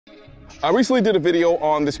I recently did a video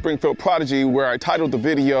on the Springfield Prodigy where I titled the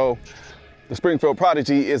video, "The Springfield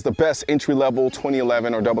Prodigy is the best entry-level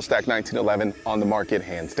 2011 or double stack 1911 on the market,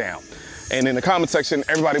 hands down." And in the comment section,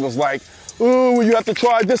 everybody was like, "Oh, you have to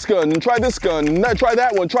try this gun and try this gun, and try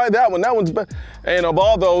that one, that one's better." And of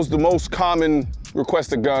all those, the most common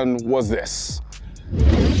requested gun was this,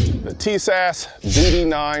 the Tisas DUTY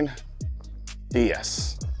 9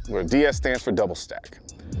 DS, where DS stands for double stack.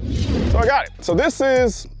 So I got it. So this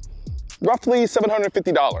is roughly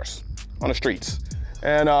 $750 on the streets.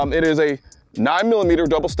 And it is a 9mm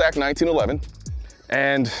double stack 1911.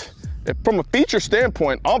 And from a feature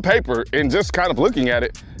standpoint, on paper, and just kind of looking at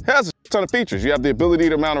it, it has a ton of features. You have the ability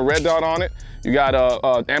to mount a red dot on it. You got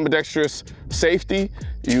ambidextrous safety.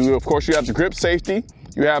 Of course, you have the grip safety.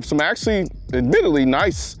 You have some actually, admittedly,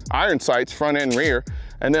 nice iron sights, front and rear.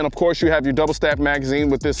 And then, of course, you have your double stack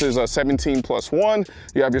magazine, with this is a 17+1.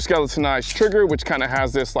 You have your skeletonized trigger, which kind of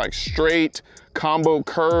has this like straight combo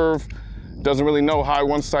curve. Doesn't really know how it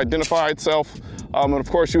wants to identify itself. And of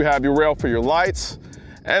course, you have your rail for your lights.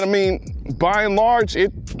 And I mean, by and large,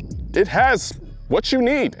 it has what you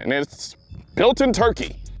need, and it's built in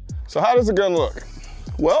Turkey. So how does the gun look?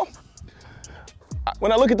 Well,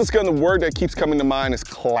 when I look at this gun, the word that keeps coming to mind is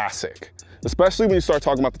classic. Especially when you start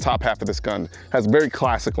talking about the top half of this gun. It has very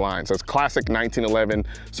classic lines. It has classic 1911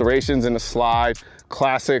 serrations in the slide,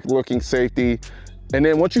 classic looking safety. And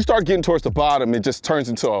then once you start getting towards the bottom, it just turns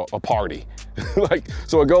into a party.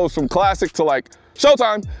 So it goes from classic to like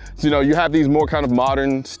showtime. So, you know, you have these more kind of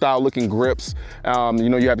modern style looking grips. You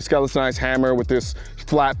know, you have the skeletonized hammer with this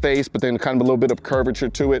flat face, but then kind of a little bit of curvature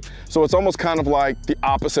to it. So it's almost kind of like the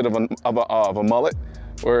opposite of a mullet,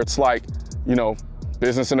 where it's like, you know,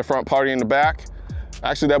 business in the front, party in the back.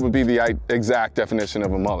 Actually, that would be the exact definition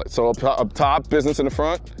of a mullet. So up top, business in the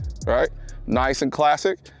front, right? Nice and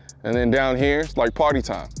classic. And then down here, it's like party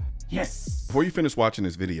time. Yes. Before you finish watching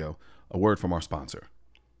this video, a word from our sponsor.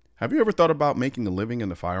 Have you ever thought about making a living in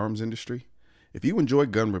the firearms industry? If you enjoy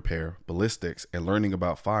gun repair, ballistics, and learning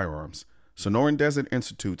about firearms, Sonoran Desert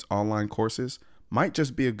Institute's online courses might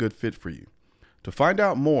just be a good fit for you. To find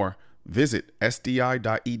out more, visit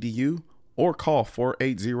sdi.edu or call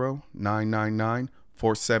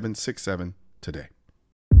 480-999-4767 today.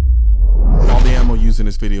 All the ammo used in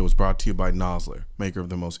this video was brought to you by Nosler, maker of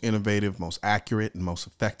the most innovative, most accurate, and most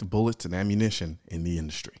effective bullets and ammunition in the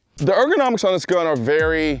industry. The ergonomics on this gun are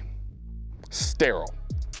very sterile,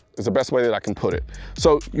 is the best way that I can put it.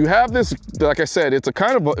 So you have this, like I said, it's a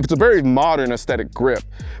very modern aesthetic grip.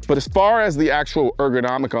 But as far as the actual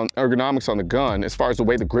ergonomics on the gun, as far as the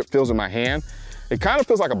way the grip feels in my hand, it kind of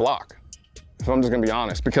feels like a block. If I'm just gonna be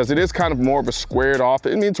honest, because it is kind of more of a squared off.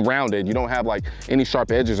 I mean, it's rounded. You don't have like any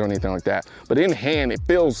sharp edges or anything like that. But in hand, it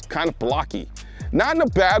feels kind of blocky. Not in a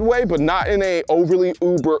bad way, but not in a overly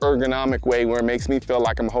uber ergonomic way where it makes me feel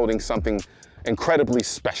like I'm holding something incredibly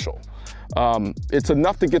special. It's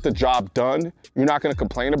enough to get the job done. You're not gonna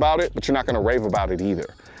complain about it, but you're not gonna rave about it either.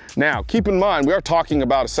 Now, keep in mind, we are talking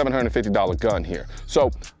about a $750 gun here.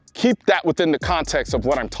 So keep that within the context of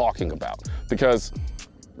what I'm talking about, because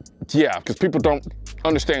people don't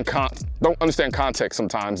understand context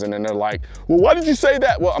sometimes, and then they're like, well, why did you say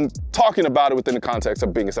that? Well, I'm talking about it within the context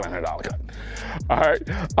of being a $700 gun. All right,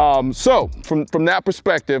 so from that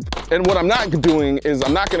perspective, and what I'm not doing is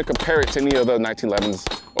I'm not gonna compare it to any other 1911s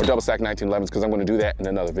or double stack 1911s, because I'm gonna do that in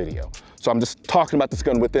another video. So I'm just talking about this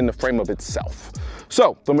gun within the frame of itself.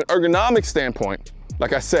 So from an ergonomic standpoint,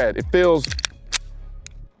 like I said, it feels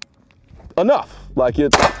enough. Like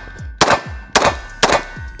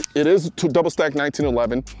it is double stack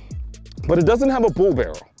 1911, but it doesn't have a bull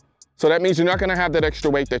barrel. So that means you're not gonna have that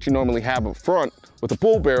extra weight that you normally have up front with a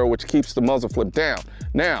bull barrel, which keeps the muzzle flipped down.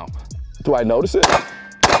 Now, do I notice it?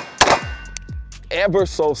 Ever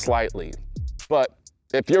so slightly. But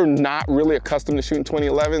if you're not really accustomed to shooting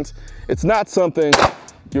 2011s, it's not something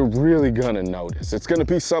you're really gonna notice. It's gonna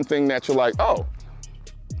be something that you're like, oh,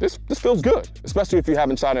 this feels good, especially if you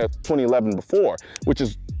haven't shot a 2011 before, which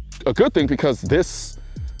is a good thing, because this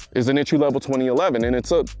is an entry-level 2011, and it's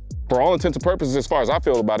for all intents and purposes, as far as I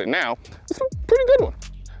feel about it now, it's a pretty good one.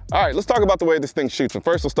 All right, let's talk about the way this thing shoots. And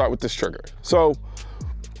first, let's start with this trigger. So,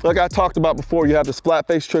 like I talked about before, you have this flat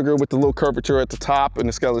face trigger with the little curvature at the top and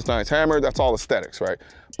the skeletonized hammer. That's all aesthetics, right?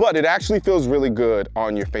 But it actually feels really good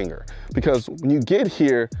on your finger, because when you get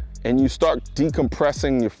here and you start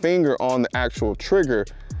decompressing your finger on the actual trigger,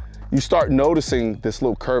 you start noticing this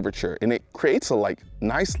little curvature, and it creates a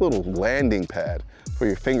nice little landing pad for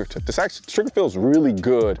your fingertip. This trigger feels really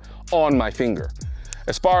good on my finger.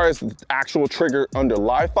 As far as the actual trigger under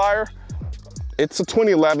live fire, it's a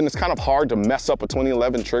 2011. It's kind of hard to mess up a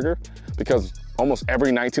 2011 trigger, because almost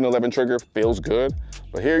every 1911 trigger feels good.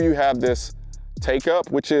 But here you have this take up,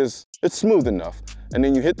 which is, it's smooth enough. And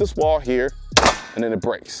then you hit this wall here, and then it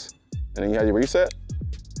breaks. And then you have your reset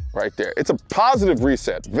right there. It's a positive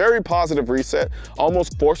reset, very positive reset.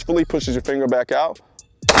 Almost forcefully pushes your finger back out.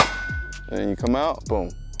 And then you come out, boom,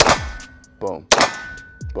 boom,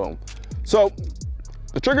 boom. So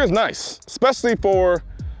the trigger is nice, especially for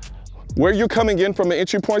where you're coming in from an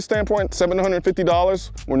entry point standpoint,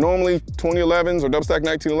 $750, where normally 2011s or double stack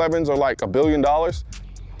 1911s are like $1 billion.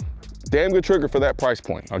 Damn good trigger for that price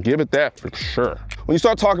point. I'll give it that for sure. When you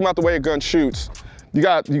start talking about the way a gun shoots, you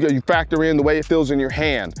factor in the way it feels in your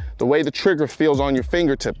hand, the way the trigger feels on your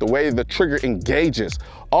fingertip, the way the trigger engages.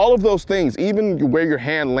 All of those things, even where your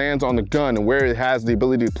hand lands on the gun and where it has the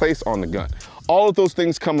ability to place on the gun. All of those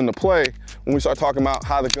things come into play when we start talking about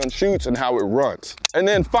how the gun shoots and how it runs. And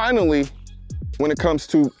then finally, when it comes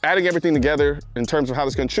to adding everything together in terms of how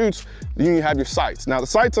this gun shoots, you have your sights. Now the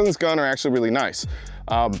sights on this gun are actually really nice.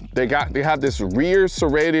 They have this rear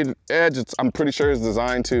serrated edge. I'm pretty sure it's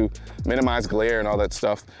designed to minimize glare and all that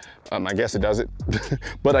stuff. I guess it does it,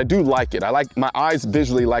 but I do like it. My eyes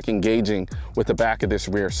visually like engaging with the back of this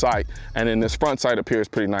rear sight, and then this front sight appears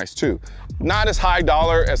pretty nice too. Not as high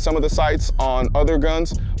dollar as some of the sights on other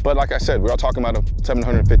guns, but like I said, we're all talking about a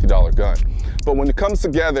 $750 gun. But when it comes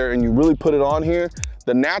together and you really put it on here,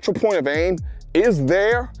 the natural point of aim is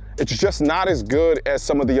there. It's just not as good as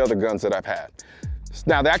some of the other guns that I've had.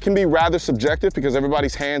 Now that can be rather subjective because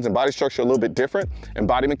everybody's hands and body structure are a little bit different and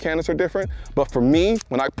body mechanics are different. But for me,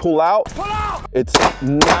 when I pull out, it's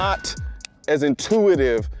not as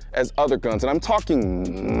intuitive as other guns. And I'm talking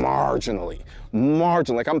marginally.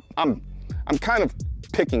 Like I'm kind of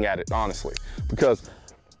picking at it, honestly, because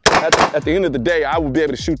at the end of the day, I would be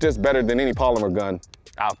able to shoot this better than any polymer gun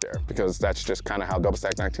out there because that's just kind of how double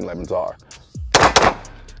stack 1911s are.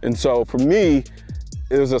 And so for me,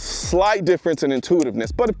 there's a slight difference in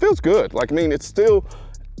intuitiveness, but it feels good. Like, I mean, it still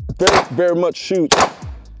very much shoots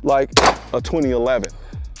like a 2011.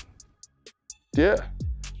 Yeah.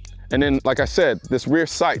 And then, like I said, this rear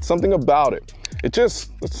sight, something about it. It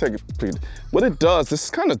just, let's take it. What it does, this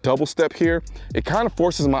kind of double step here, it kind of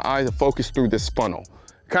forces my eye to focus through this funnel.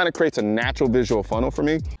 It kind of creates a natural visual funnel for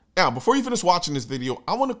me. Now, before you finish watching this video,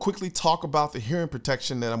 I want to quickly talk about the hearing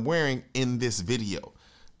protection that I'm wearing in this video.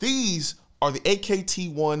 These are the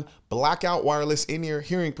AKT1 blackout wireless in-ear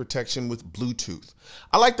hearing protection with Bluetooth.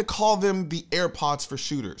 I like to call them the AirPods for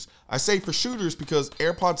shooters. I say for shooters because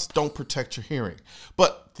AirPods don't protect your hearing,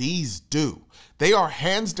 but these do. They are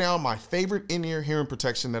hands down my favorite in-ear hearing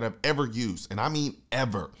protection that I've ever used, and I mean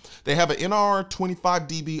ever. They have an NR 25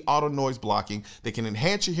 dB auto noise blocking. They can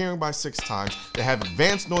enhance your hearing by 6 times. They have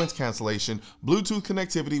advanced noise cancellation, Bluetooth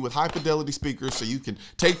connectivity with high fidelity speakers so you can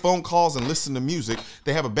take phone calls and listen to music.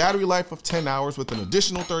 They have a battery life of 10 hours with an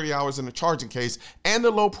additional 30 hours in a charging case, and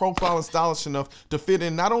they're low profile and stylish enough to fit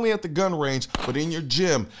in not only at the gun range, but in your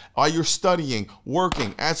gym, while you're studying,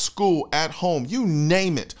 working, at school, at home, you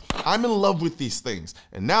name it. I'm in love with these things,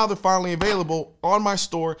 and now they're finally available on my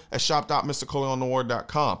store at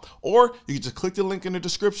shop.mrcolionnoir.com, or you can just click the link in the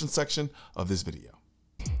description section of this video.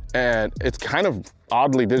 And it's kind of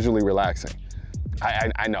oddly visually relaxing.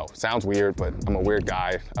 I know, sounds weird, but I'm a weird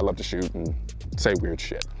guy. I love to shoot and say weird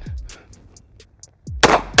shit.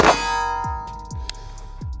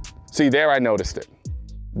 See, there I noticed it.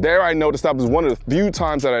 There I noticed, that was one of the few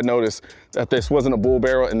times that I noticed that this wasn't a bull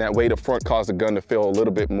barrel and that weight up front caused the gun to feel a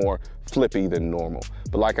little bit more flippy than normal.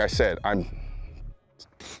 But like I said, I'm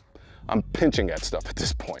pinching at stuff at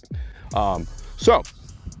this point. So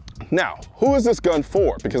now, who is this gun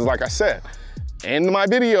for? Because like I said, in my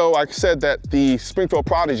video, I said that the Springfield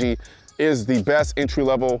Prodigy is the best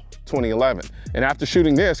entry-level 2011. And after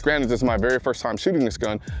shooting this, granted this is my very first time shooting this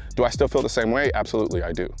gun, do I still feel the same way? Absolutely,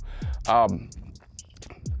 I do.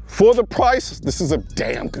 For the price, this is a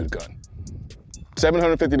damn good gun.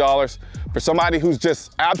 $750 for somebody who's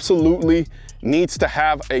just absolutely needs to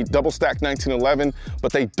have a double stack 1911,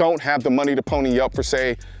 but they don't have the money to pony up for,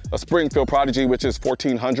 say, a Springfield Prodigy, which is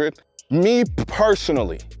 $1,400. Me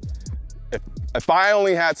personally, if I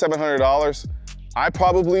only had $700, I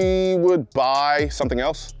probably would buy something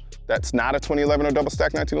else that's not a 2011 or double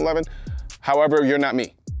stack 1911. However, you're not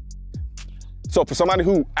me. So for somebody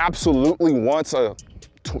who absolutely wants a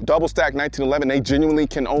double stack 1911, they genuinely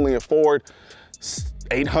can only afford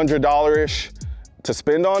 $800-ish to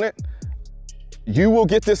spend on it, you will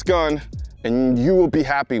get this gun and you will be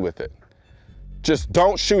happy with it. Just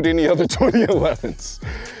don't shoot any other 2011s.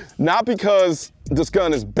 Not because this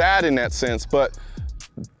gun is bad in that sense, but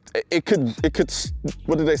it could,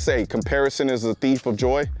 what did they say? Comparison is a thief of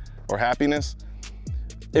joy or happiness.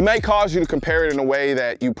 it may cause you to compare it in a way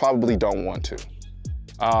that you probably don't want to.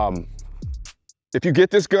 If you get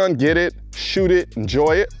this gun, get it, shoot it,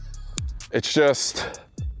 enjoy it. It's just,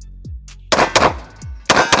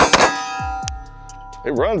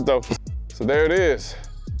 it runs though. So there it is,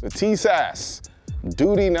 the Tisas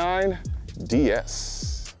DUTY 9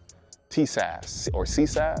 DS. Tisas, or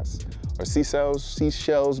Tisas, or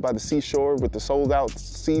seashells by the seashore with the sold out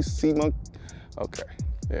sea monk. Okay,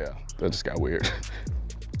 yeah, that just got weird.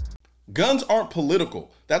 Guns aren't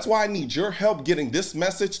political. That's why I need your help getting this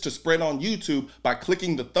message to spread on YouTube by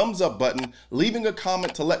clicking the thumbs up button, leaving a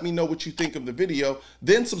comment to let me know what you think of the video,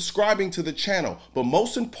 then subscribing to the channel. But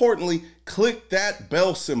most importantly, click that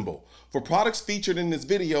bell symbol. For products featured in this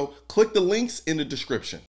video, click the links in the description.